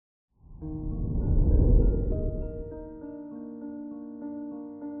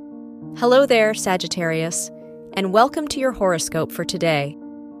Hello there, Sagittarius, and welcome to your horoscope for today,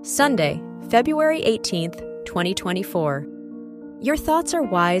 Sunday, February 18th, 2024. Your thoughts are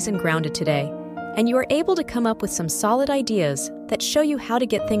wise and grounded today, and you are able to come up with some solid ideas that show you how to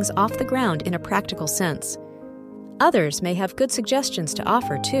get things off the ground in a practical sense. Others may have good suggestions to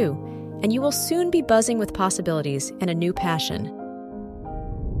offer, too, and you will soon be buzzing with possibilities and a new passion.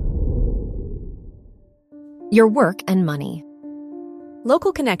 Your work and money.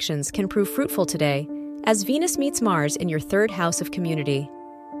 Local connections can prove fruitful today, as Venus meets Mars in your third house of community.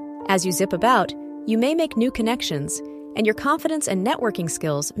 As you zip about, you may make new connections, and your confidence and networking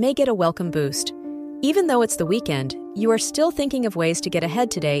skills may get a welcome boost. Even though it's the weekend, you are still thinking of ways to get ahead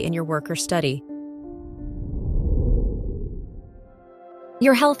today in your work or study.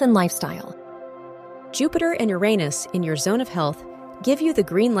 Your health and lifestyle. Jupiter and Uranus in your zone of health give you the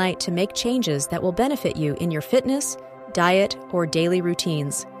green light to make changes that will benefit you in your fitness, diet, or daily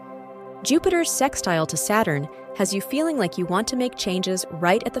routines. Jupiter's sextile to Saturn has you feeling like you want to make changes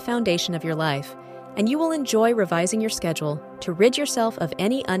right at the foundation of your life, and you will enjoy revising your schedule to rid yourself of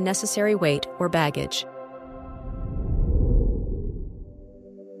any unnecessary weight or baggage.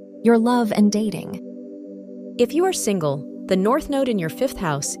 Your love and dating. If you are single, the North Node in your fifth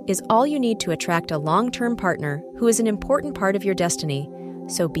house is all you need to attract a long-term partner who is an important part of your destiny,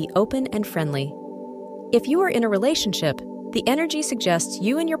 so be open and friendly. If you are in a relationship, the energy suggests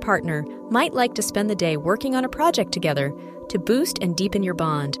you and your partner might like to spend the day working on a project together to boost and deepen your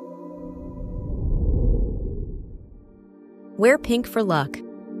bond. Wear pink for luck.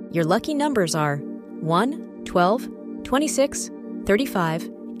 Your lucky numbers are 1, 12, 26, 35,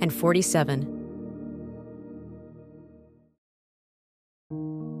 and 47.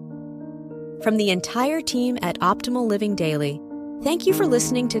 From the entire team at Optimal Living Daily, thank you for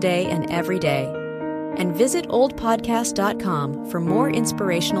listening today and every day. And visit oldpodcast.com for more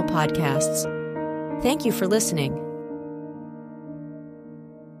inspirational podcasts. Thank you for listening.